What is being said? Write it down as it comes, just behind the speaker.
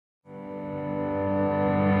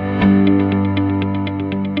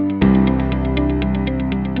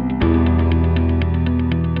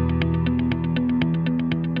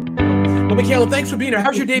Mikaila, thanks for being here.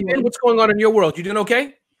 How's your day been? What's going on in your world? You doing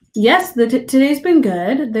okay? Yes, today's been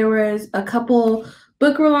good. There was a couple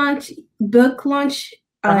book launch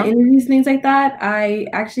interviews, things like that. I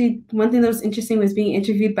actually, one thing that was interesting was being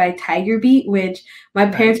interviewed by Tiger Beat, which my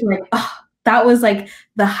parents were like, oh, that was like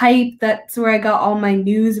the hype. That's where I got all my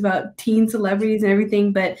news about teen celebrities and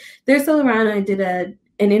everything. But they're still around. And I did an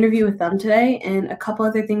interview with them today and a couple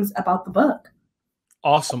other things about the book.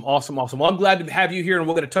 Awesome, awesome, awesome. Well, I'm glad to have you here, and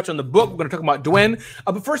we're going to touch on the book. We're going to talk about Dwen.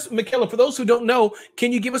 But first, Mikaila, for those who don't know,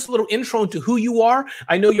 can you give us a little intro into who you are?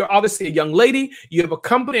 I know you're obviously a young lady. You have a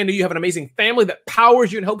company. I know you have an amazing family that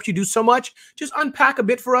powers you and helps you do so much. Just unpack a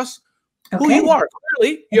bit for us who you are.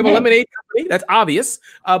 Clearly, you have a lemonade company. That's obvious.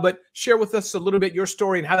 But share with us a little bit your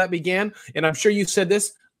story and how that began. And I'm sure you've said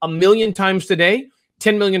this a million times today,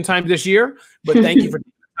 10 million times this year. But thank you for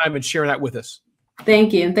taking the time and sharing that with us.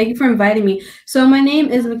 Thank you. And thank you for inviting me. So my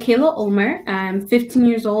name is Mikaila Ulmer. I'm 15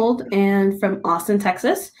 years old and from Austin,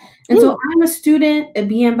 Texas. And so I'm a student, a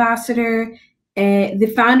bee ambassador,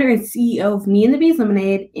 the founder and CEO of Me and the Bees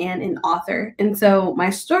Lemonade, and an author. And so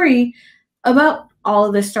my story about all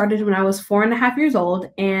of this started when I was 4.5 years old,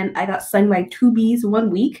 and I got stung by 2 bees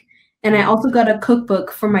 1 week. And I also got a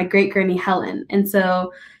cookbook for my great granny Helen. And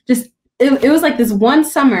so just it was like this one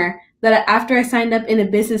summer that after I signed up in a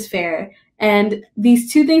business fair, and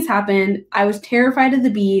these 2 things happened. I was terrified of the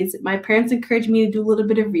bees. My parents encouraged me to do a little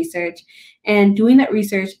bit of research. And doing that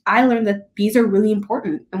research, I learned that bees are really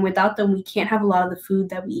important. And without them, we can't have a lot of the food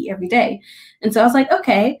that we eat every day. And so I was like,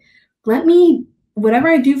 okay, whatever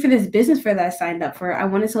I do for this business fair that I signed up for, I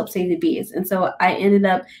wanted to help save the bees. And so I ended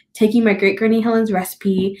up taking my great granny Helen's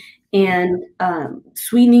recipe and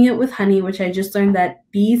sweetening it with honey, which I just learned that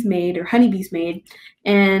bees made, or honeybees made.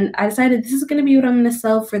 And I decided this is going to be what I'm going to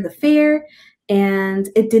sell for the fair. And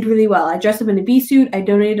it did really well. I dressed up in a bee suit. I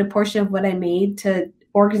donated a portion of what I made to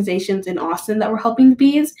organizations in Austin that were helping the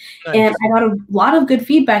bees. Nice. And I got a lot of good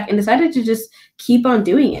feedback and decided to just keep on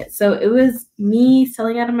doing it. So it was me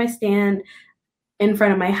selling out of my stand in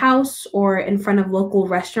front of my house or in front of local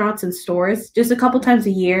restaurants and stores, just a couple times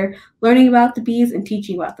a year, learning about the bees and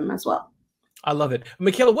teaching about them as well. I love it.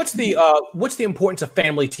 Mikaila, what's the importance of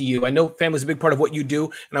family to you? I know family is a big part of what you do,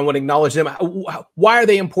 and I want to acknowledge them. Why are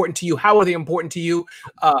they important to you? How are they important to you?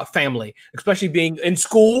 Family, especially being in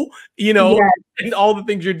school, and all the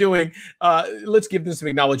things you're doing. Let's give them some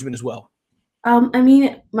acknowledgement as well. I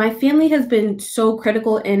mean, my family has been so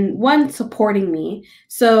critical in, one, supporting me.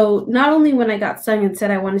 So not only when I got stung and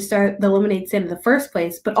said I want to start the lemonade stand in the first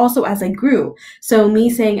place, but also as I grew. So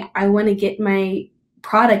me saying I want to get my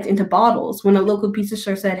product into bottles. When a local pizza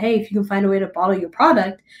store said, hey, if you can find a way to bottle your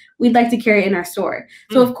product, we'd like to carry it in our store.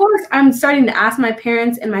 So of course, I'm starting to ask my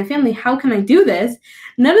parents and my family, how can I do this?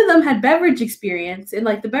 None of them had beverage experience in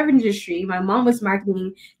like the beverage industry. My mom was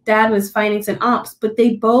marketing, dad was finance and ops, but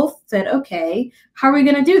they both said, okay, how are we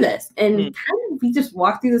going to do this? And kind of we just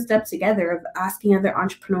walked through the steps together of asking other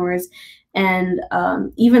entrepreneurs and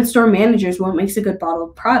even store managers what makes a good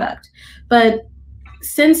bottled product. But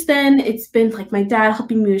since then, it's been like my dad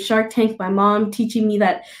helping me with Shark Tank, my mom teaching me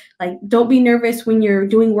that, like, don't be nervous when you're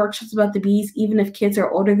doing workshops about the bees, even if kids are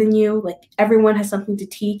older than you. Like, everyone has something to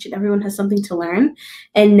teach and everyone has something to learn.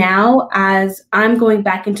 And now, as I'm going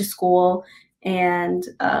back into school and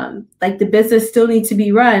like the business still needs to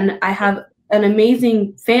be run, I have an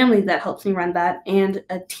amazing family that helps me run that, and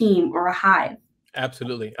a team or a hive.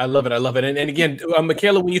 Absolutely. I love it. I love it. And again,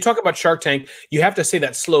 Mikaila, when you talk about Shark Tank, you have to say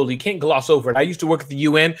that slowly. You can't gloss over it. I used to work at the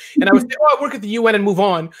UN, and I would say, oh, I work at the UN and move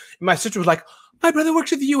on. And my sister was like, my brother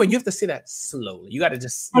works at the UN. You have to say that slowly. You got to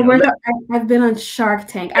just. I've been on Shark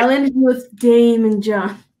Tank. I landed with Dame and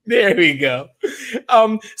John. There we go.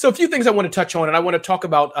 So a few things I want to touch on, and I want to talk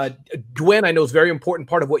about Dwen. I know is a very important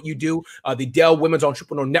part of what you do. The Dell Women's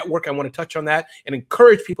Entrepreneur Network. I want to touch on that and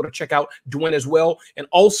encourage people to check out Dwen as well, and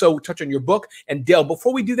also touch on your book and Dell.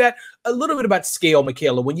 Before we do that, a little bit about scale,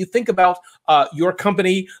 Mikaila. When you think about your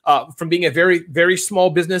company from being a very, very small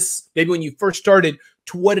business, maybe when you first started,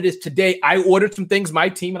 to what it is today, I ordered some things, my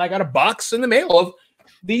team, and I got a box in the mail of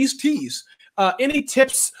these teas. Any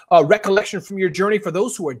tips, recollection from your journey for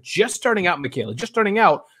those who are just starting out, Mikaila, just starting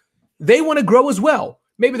out, they want to grow as well.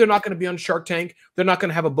 Maybe they're not going to be on Shark Tank. They're not going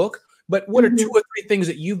to have a book. But what are 2 or 3 things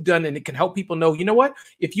that you've done and it can help people know, you know what,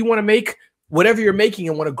 if you want to make whatever you're making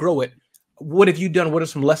and want to grow it, what have you done? What are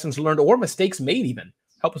some lessons learned or mistakes made even?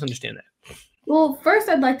 Help us understand that. Well, first,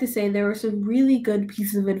 I'd like to say there were some really good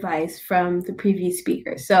pieces of advice from the previous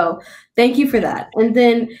speaker. So thank you for that. And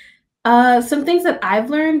then some things that I've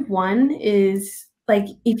learned, one is like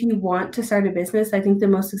if you want to start a business, I think the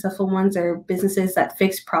most successful ones are businesses that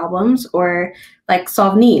fix problems or like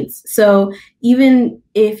solve needs. So even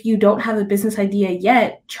if you don't have a business idea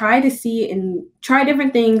yet, try to see and try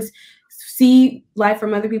different things, see life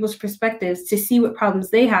from other people's perspectives to see what problems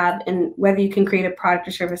they have and whether you can create a product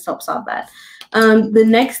or service to help solve that. The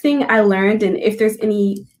next thing I learned, and if there's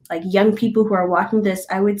any like young people who are watching this,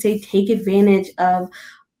 I would say take advantage of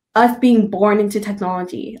us being born into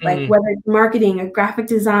technology, like whether it's marketing or graphic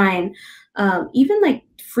design, even like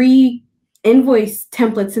free invoice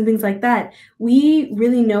templates and things like that. We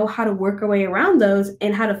really know how to work our way around those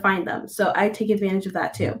and how to find them. So I take advantage of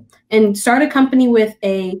that too. And start a company with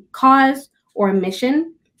a cause or a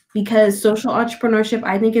mission, because social entrepreneurship,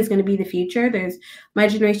 I think, is going to be the future. My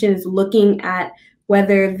generation is looking at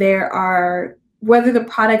whether the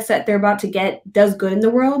products that they're about to get does good in the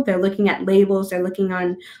world. They're looking at labels, they're looking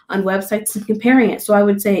on websites and comparing it. So I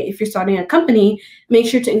would say if you're starting a company, make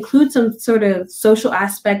sure to include some sort of social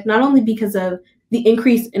aspect, not only because of the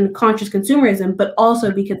increase in conscious consumerism, but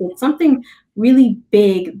also because it's something really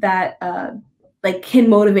big that like can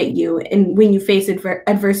motivate you and when you face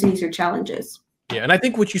adversities or challenges. Yeah, and I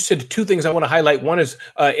think what you said, two things I want to highlight. One is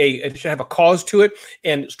it should have a cause to it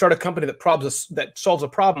and start a company that solves a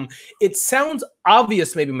problem. It sounds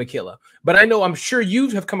obvious, maybe, Mikaila, but I'm sure you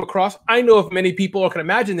have come across, I know of many people, or can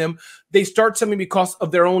imagine them, they start something because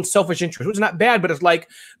of their own selfish interest, which is not bad, but it's like,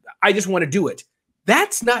 I just want to do it.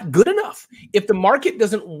 That's not good enough. If the market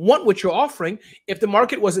doesn't want what you're offering, if the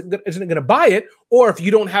market isn't going to buy it, or if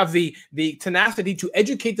you don't have the tenacity to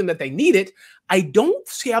educate them that they need it, I don't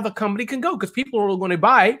see how the company can go, because people are going to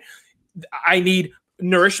buy. I need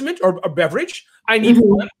nourishment or a beverage. I need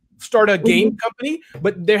to start a game company,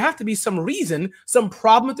 but there has to be some reason, some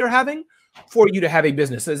problem that they're having for you to have a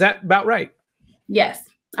business. Is that about right? Yes,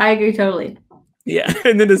 I agree totally. Yeah.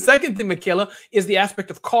 And then the second thing, Mikaila, is the aspect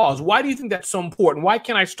of cause. Why do you think that's so important? Why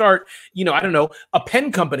can't I start, I don't know, a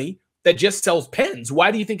pen company that just sells pens? Why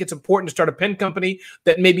do you think it's important to start a pen company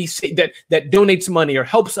that maybe that donates money or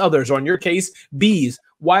helps others, or in your case, bees?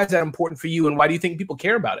 Why is that important for you? And why do you think people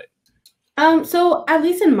care about it? So at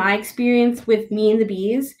least in my experience with me and the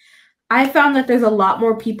bees, I found that there's a lot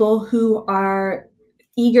more people who are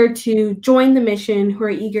eager to join the mission, who are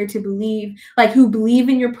eager to believe, who believe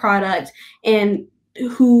in your product and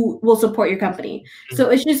who will support your company. So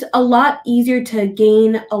it's just a lot easier to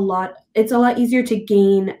gain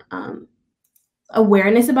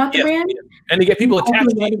awareness about the brand. And to get people attached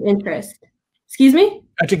to you. Interest. Excuse me?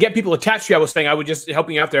 To get people attached to you, I was saying, I would just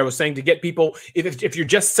helping you out there. I was saying to get people, if you're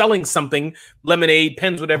just selling something, lemonade,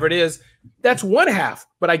 pens, whatever it is, that's one half.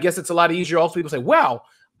 But I guess it's a lot easier. Also, people say, wow,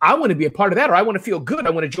 I want to be a part of that, or I want to feel good. I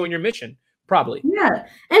want to join your mission. Probably. Yeah.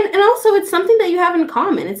 And also it's something that you have in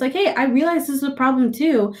common. It's like, hey, I realize this is a problem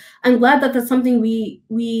too. I'm glad that that's something we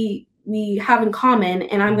have in common,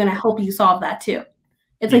 and I'm going to help you solve that too.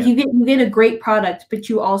 It's like you get a great product, but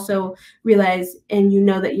you also realize and you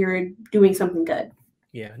know that you're doing something good.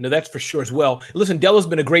 Yeah, no, that's for sure as well. Listen, Dell has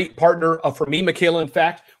been a great partner for me, Mikaila. In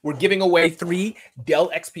fact, we're giving away 3 Dell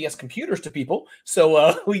XPS computers to people.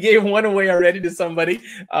 So we gave one away already to somebody.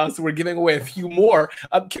 So we're giving away a few more.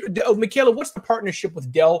 Mikaila, what's the partnership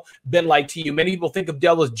with Dell been like to you? Many people think of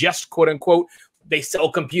Dell as just, quote unquote, they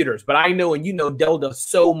sell computers, but I know, and you know, Dell does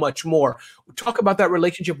so much more. Talk about that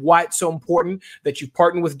relationship, why it's so important that you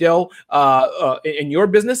partner with Dell in your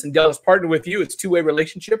business, and Dell has partnered with you. It's a two-way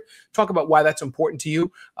relationship. Talk about why that's important to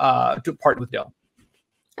you to partner with Dell.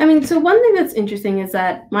 I mean, so one thing that's interesting is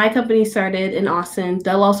that my company started in Austin.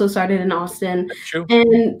 Dell also started in Austin. That's true.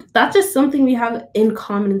 And that's just something we have in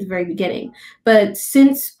common at the very beginning. But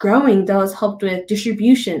since growing, Dell has helped with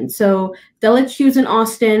distribution. So Dell HQ's in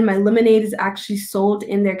Austin. My lemonade is actually sold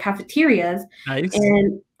in their cafeterias. Nice.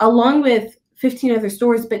 And along with 15 other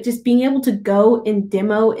stores, but just being able to go and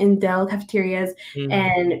demo in Dell cafeterias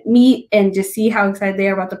and meet and just see how excited they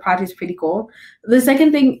are about the project is pretty cool. The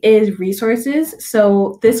second thing is resources.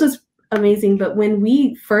 So this was amazing, but when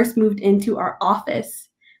we first moved into our office,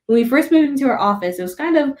 it was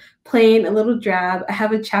kind of plain, a little drab. I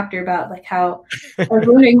have a chapter about how I was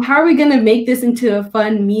wondering, how are we going to make this into a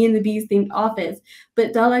fun Me and the Bees themed office?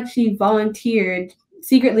 But Dell actually volunteered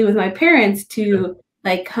secretly with my parents to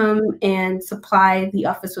come and supply the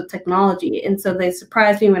office with technology. And so they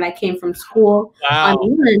surprised me when I came from school on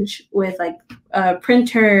lunch with a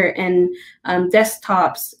printer and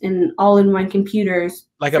desktops and all-in-one computers.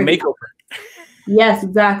 Like a makeover. Yes,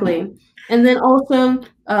 exactly. And then also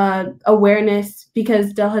awareness,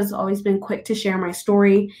 because Dell has always been quick to share my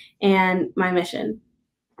story and my mission.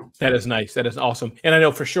 That is nice. That is awesome. And I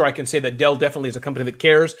know for sure I can say that Dell definitely is a company that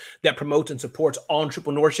cares, that promotes and supports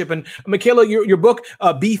entrepreneurship. And Mikaila, your book,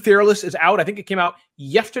 Be Fearless, is out. I think it came out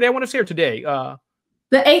yesterday, I want to say, or today. The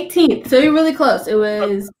 18th. So you're really close. It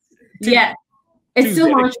was, yeah. It's Tuesday.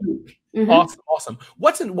 still launching. Awesome, awesome.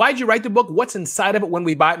 Why'd you write the book? What's inside of it when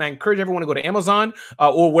we buy it? And I encourage everyone to go to Amazon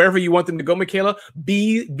or wherever you want them to go, Mikaila.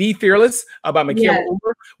 Be Fearless by Mikaila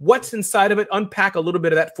Ulmer. What's inside of it? Unpack a little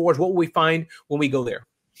bit of that for us. What will we find when we go there?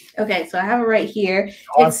 Okay, so I have it right here.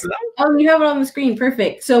 Awesome. Oh, you have it on the screen.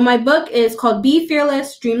 Perfect. So my book is called Be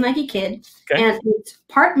Fearless, Dream Like a Kid. Okay. And it's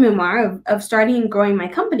part memoir of starting and growing my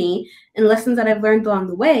company and lessons that I've learned along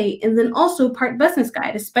the way. And then also part business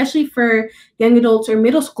guide, especially for young adults or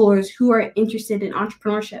middle schoolers who are interested in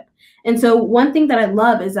entrepreneurship. And so one thing that I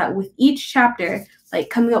love is that with each chapter, like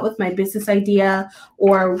coming up with my business idea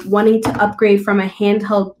or wanting to upgrade from a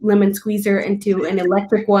handheld lemon squeezer into an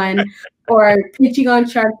electric one, or pitching on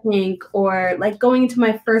Shark Tank, or like going into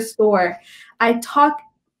my first store, I talk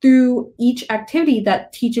through each activity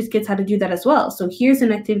that teaches kids how to do that as well. So here's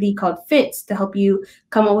an activity called Fits to help you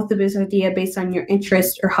come up with a business idea based on your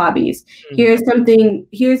interests or hobbies. Here's the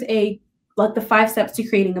 5 steps to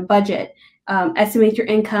creating a budget. Estimate your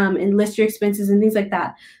income and list your expenses and things like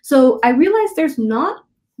that. So I realized there's not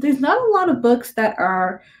a lot of books that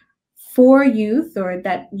are for youth or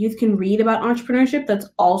that youth can read about entrepreneurship that's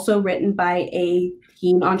also written by a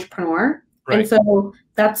teen entrepreneur. Right. And so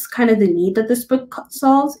that's kind of the need that this book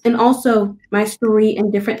solves, and also my story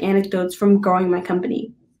and different anecdotes from growing my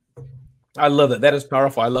company. I love it. That is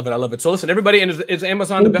powerful. I love it. I love it. So listen, everybody, and is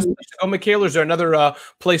Amazon the best place to go, Mikaila? Is there another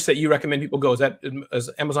place that you recommend people go? Is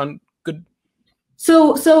Amazon good?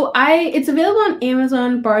 So it's available on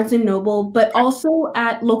Amazon, Barnes and Noble, but also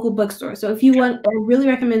at local bookstores. So if you want, I really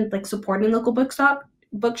recommend like supporting local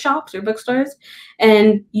bookshops or bookstores.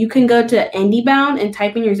 And you can go to IndieBound and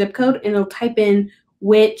type in your zip code, and it'll type in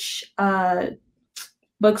which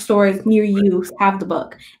bookstores near you have the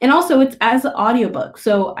book. And also it's as an audiobook.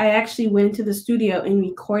 So I actually went into the studio and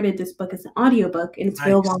recorded this book as an audiobook, and it's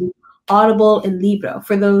available on Audible and Libro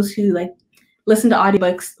for those who like listen to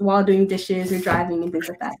audiobooks while doing dishes or driving and things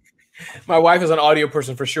like that. My wife is an audio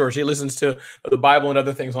person for sure. She listens to the Bible and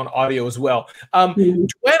other things on audio as well. Dwayne,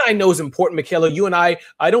 I know is important, Mikaila. You and I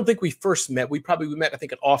don't think we first met. We met, I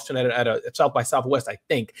think, in Austin at South by Southwest, I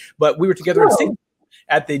think. But we were together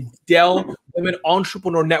at the Dell Women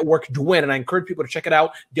Entrepreneur Network, Dwayne, and I encourage people to check it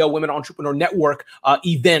out, Dell Women Entrepreneur Network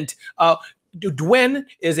event. Dwayne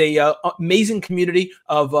is a amazing community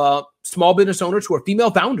of small business owners who are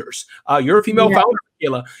female founders. You're a female founder,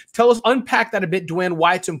 Mikaila. Tell us, unpack that a bit, Dwayne,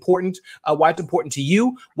 why it's important to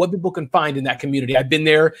you, what people can find in that community. I've been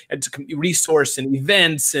there at resource and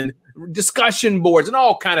events and discussion boards and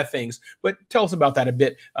all kind of things. But tell us about that a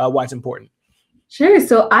bit, why it's important. Sure.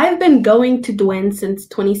 So I've been going to Dwayne since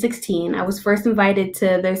 2016. I was first invited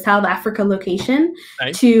to their South Africa location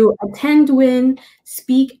to attend Dwayne,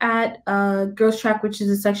 speak at Girls Track, which is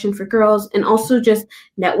a section for girls, and also just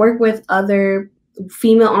network with other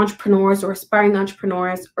female entrepreneurs or aspiring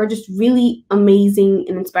entrepreneurs, or just really amazing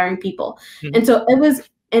and inspiring people. And so it was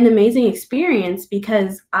an amazing experience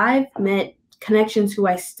because I've met connections who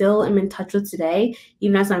I still am in touch with today,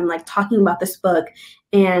 even as I'm like talking about this book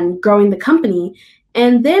and growing the company.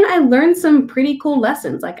 And then I learned some pretty cool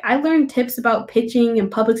lessons. Like I learned tips about pitching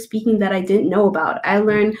and public speaking that I didn't know about. I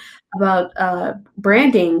learned about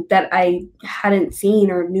branding that I hadn't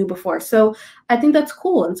seen or knew before. So I think that's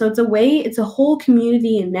cool. And so it's a whole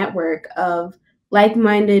community and network of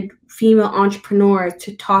like-minded female entrepreneurs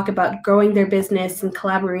to talk about growing their business and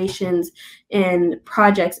collaborations and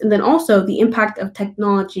projects, and then also the impact of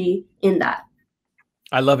technology in that.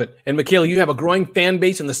 I love it. And Mikaila, you have a growing fan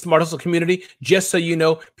base in the Smart Hustle community. Just so you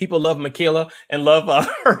know, people love Mikaila and love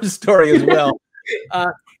her story as well.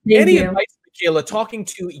 Any advice, Mikaila, talking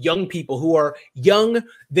to young people who are young,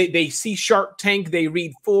 they see Shark Tank, they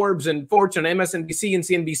read Forbes and Fortune, MSNBC and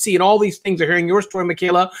CNBC, and all these things. They're hearing your story,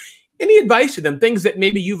 Mikaila. Any advice to them, things that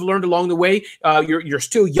maybe you've learned along the way? You're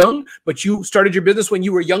still young, but you started your business when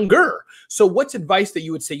you were younger. So what's advice that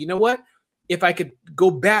you would say, you know what? If I could go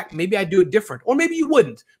back, maybe I'd do it different, or maybe you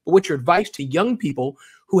wouldn't. But what's your advice to young people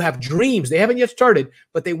who have dreams? They haven't yet started,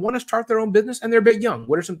 but they want to start their own business and they're a bit young.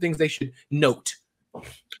 What are some things they should note?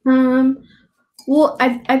 Well,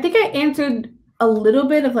 I think I answered a little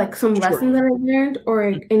bit of like some lessons that I learned or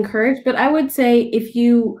encouraged, but I would say if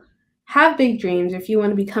you have big dreams, if you want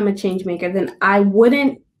to become a change maker, then I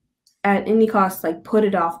wouldn't at any cost like put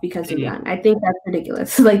it off because you're young. I think that's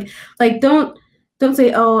ridiculous. Like don't don't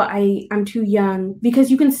say, oh, I'm too young, because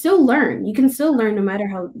you can still learn. You can still learn no matter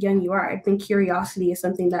how young you are. I think curiosity is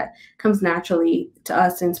something that comes naturally to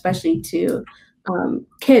us, and especially to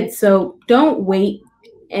kids. So don't wait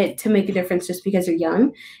to make a difference just because you're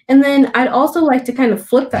young. And then I'd also like to kind of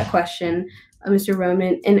flip that question, Mr.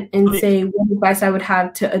 Roman, and say what advice I would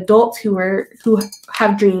have to adults who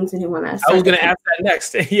have dreams and who want to start. I was going to ask that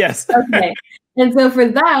next. Yes. Okay. And so for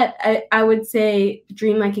that, I would say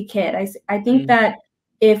dream like a kid. I think that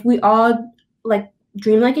if we all like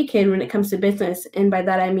dream like a kid when it comes to business, and by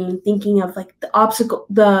that I mean thinking of like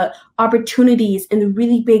the opportunities and the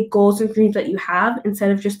really big goals and dreams that you have, instead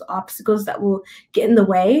of just the obstacles that will get in the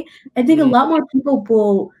way, I think a lot more people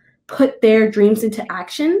will put their dreams into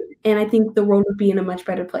action, and I think the world would be in a much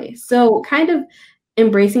better place. So kind of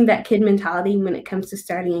embracing that kid mentality when it comes to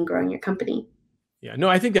starting and growing your company. Yeah, no,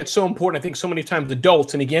 I think that's so important. I think so many times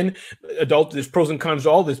adults, and again, there's pros and cons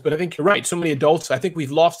to all this, but I think you're right. So many adults, I think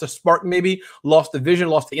we've lost the spark, maybe lost the vision,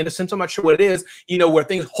 lost the innocence. I'm not sure what it is, where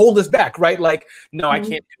things hold us back, right? Like, no, I can't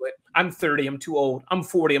do it. I'm 30, I'm too old. I'm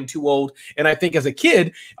 40, I'm too old. And I think as a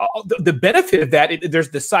kid, the benefit of that,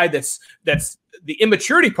 there's the side that's the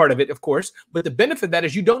immaturity part of it, of course, but the benefit of that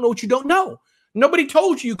is you don't know what you don't know. Nobody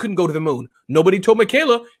told you couldn't go to the moon. Nobody told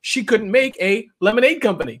Mikaila she couldn't make a lemonade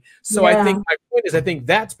company. So I think my point is, I think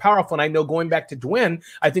that's powerful. And I know, going back to Dwen,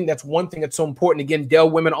 I think that's one thing that's so important. Again, Dell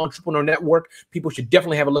Women Entrepreneur Network, people should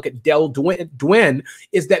definitely have a look at Dell Dwen,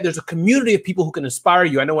 is that there's a community of people who can inspire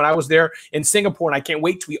you. I know when I was there in Singapore, and I can't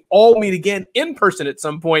wait till we all meet again in person at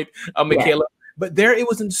some point, Mikaila. But there, it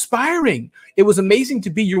was inspiring. It was amazing to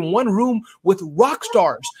be in one room with rock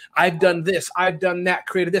stars. I've done this, I've done that,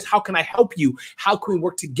 created this. How can I help you? How can we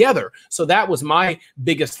work together? So that was my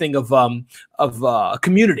biggest thing of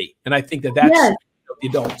community. And I think that's the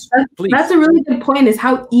adults. That's a really good point, is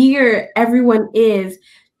how eager everyone is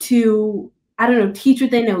to, I don't know, teach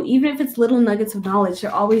what they know. Even if it's little nuggets of knowledge, they're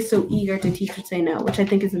always so eager to teach what they know, which I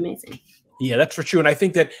think is amazing. Yeah, that's for true. And I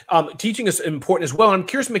think that teaching is important as well. And I'm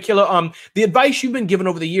curious, Mikaila, the advice you've been given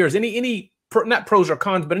over the years, any not pros or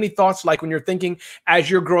cons, but any thoughts, like when you're thinking, as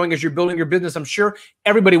you're growing, as you're building your business? I'm sure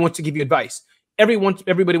everybody wants to give you advice.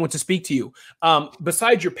 Everybody wants to speak to you.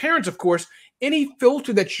 Besides your parents, of course, any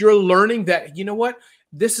filter that you're learning that, you know what,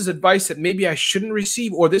 this is advice that maybe I shouldn't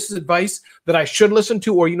receive, or this is advice that I should listen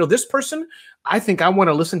to, or, this person, I think I want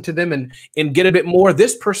to listen to them and get a bit more.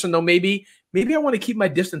 This person, though, maybe I want to keep my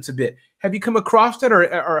distance a bit. Have you come across that,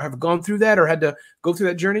 or have gone through that, or had to go through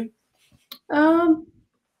that journey?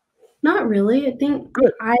 Not really. I think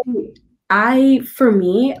I for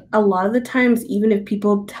me, a lot of the times, even if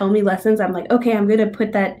people tell me lessons, I'm like, okay, I'm going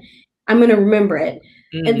to remember it.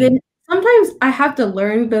 And then sometimes I have to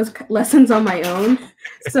learn those lessons on my own.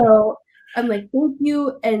 So I'm like, thank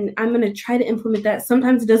you, and I'm going to try to implement that.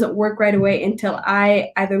 Sometimes it doesn't work right away until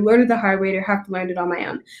I either learn it the hard way or have to learn it on my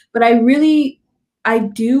own. But I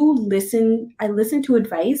do listen. I listen to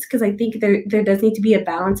advice, because I think there does need to be a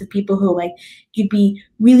balance of people who, like, you'd be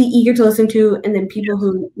really eager to listen to, and then people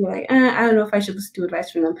who you're like, I don't know if I should listen to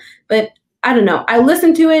advice from them. But I don't know. I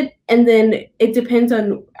listen to it, and then it depends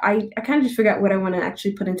on, I kind of just figure out what I want to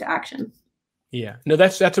actually put into action. Yeah, no,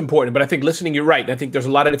 that's important. But I think listening, you're right. I think there's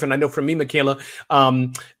a lot of different, I know for me, Mikaila,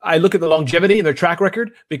 I look at the longevity and their track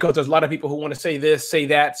record, because there's a lot of people who want to say this, say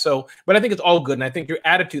that. So, but I think it's all good. And I think your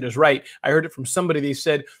attitude is right. I heard it from somebody. They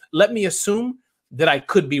said, let me assume that I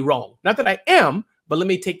could be wrong. Not that I am, but let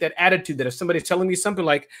me take that attitude that if somebody's telling me something,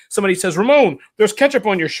 like somebody says, Ramon, there's ketchup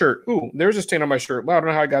on your shirt. Ooh, there's a stain on my shirt. Well, I don't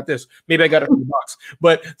know how I got this. Maybe I got it from the box.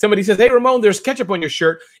 But somebody says, hey, Ramon, there's ketchup on your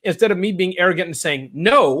shirt. Instead of me being arrogant and saying,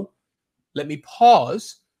 no, let me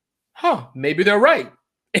pause. Maybe they're right.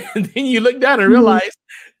 And then you look down and realize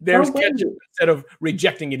there's ketchup, instead of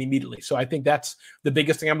rejecting it immediately. So I think that's the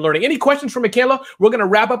biggest thing I'm learning. Any questions for Mikaila? We're going to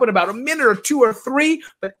wrap up in about a minute or two or three.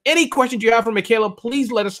 But any questions you have for Mikaila,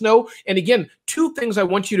 please let us know. And again, two things I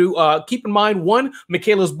want you to keep in mind. One,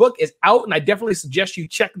 Mikaila's book is out, and I definitely suggest you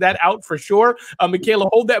check that out for sure. Mikaila,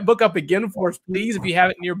 hold that book up again for us, please, if you have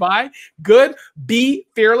it nearby. Good. Be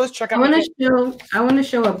fearless. Check out. I want to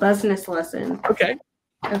show a business lesson.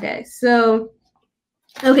 Okay. So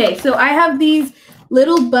I have these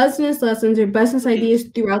little business lessons or business ideas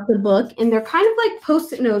throughout the book, and they're kind of like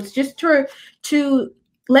Post-it notes, just to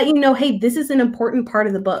let you know, hey, this is an important part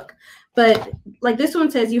of the book. But like this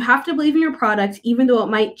one says, you have to believe in your product, even though it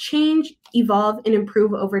might change, evolve, and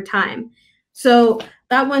improve over time. So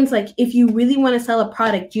that one's like, if you really want to sell a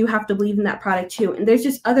product, you have to believe in that product too. And there's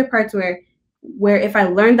just other parts where if I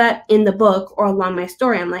learned that in the book or along my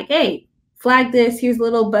story, I'm like, hey, flag this, here's a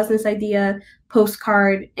little business idea,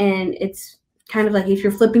 postcard, and it's kind of like if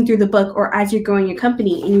you're flipping through the book or as you're growing your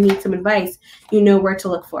company and you need some advice, you know where to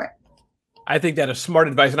look for it. I think that is smart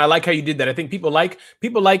advice, and I like how you did that. I think people like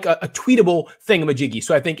a tweetable thingamajiggy.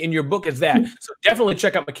 So I think in your book is that. So definitely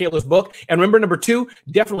check out Mikaila's book. And remember, number 2,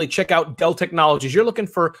 definitely check out Dell Technologies. You're looking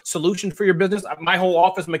for solutions for your business. My whole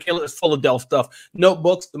office, Mikaila, is full of Dell stuff: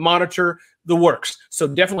 notebooks, the monitor, the works. So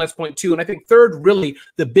definitely that's point 2. And I think third, really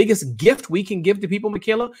the biggest gift we can give to people,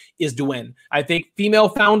 Mikaila, is Dwayne. I think female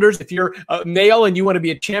founders, if you're a male and you want to be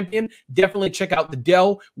a champion, definitely check out the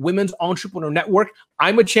Dell Women's Entrepreneur Network.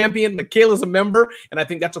 I'm a champion. Mikaila's a member. And I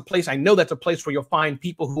think that's a place, I know that's a place where you'll find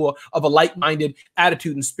people who are of a like-minded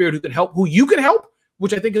attitude and spirit, who can help, who you can help,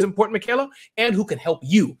 which I think is important, Mikaila, and who can help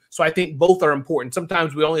you. So I think both are important.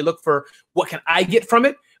 Sometimes we only look for what can I get from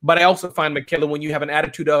it, but I also find, Mikaila, when you have an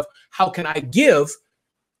attitude of how can I give,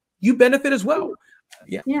 you benefit as well.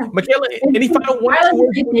 Yeah. Mikaila, any final words?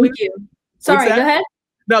 Thank you. Sorry, go ahead.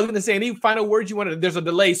 No, I was going to say, any final words you wanted? There's a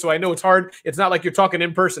delay, so I know it's hard. It's not like you're talking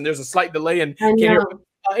in person. There's a slight delay. And can't hear.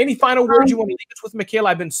 Any final words you want to leave us with, Mikaila?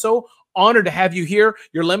 I've been so honored to have you here.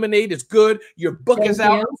 Your lemonade is good. Your book is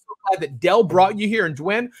out. I'm so glad that Dell brought you here, and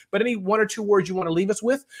Dwayne. But any 1 or 2 words you want to leave us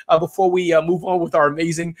with before we move on with our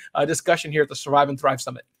amazing discussion here at the Survive and Thrive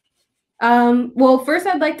Summit? Well, first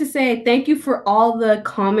I'd like to say thank you for all the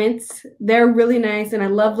comments. They're really nice and I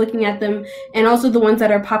love looking at them, and also the ones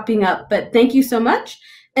that are popping up, but thank you so much.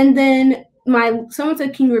 And then someone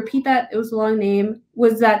said, can you repeat that? It was a long name.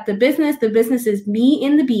 Was that the business is Me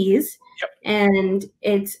and the Bees. Yep. And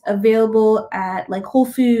it's available at like Whole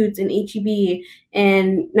Foods and H-E-B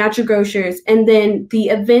and Natural Grocers. And then the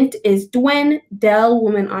event is Dwayne Dell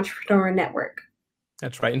Women Entrepreneur Network.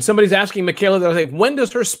 That's right. And somebody's asking Mikaila, they're like, when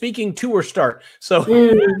does her speaking tour start? So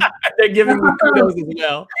they're giving me kudos as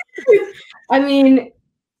well. I mean,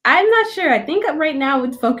 I'm not sure. I think right now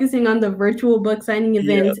it's focusing on the virtual book signing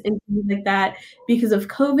events and things like that because of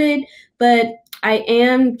COVID. But I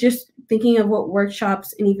am just thinking of what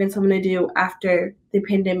workshops and events I'm going to do after the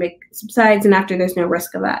pandemic subsides and after there's no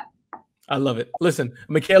risk of that. I love it. Listen,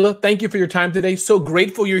 Mikaila, thank you for your time today. So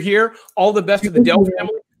grateful you're here. All the best to the Dell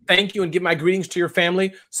family. Thank you, and give my greetings to your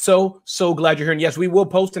family. So glad you're here. And yes, we will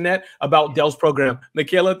post a net about Dell's program.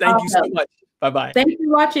 Mikaila, thank you so much. Bye-bye. Thanks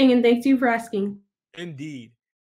for watching, and thank you for asking. Indeed.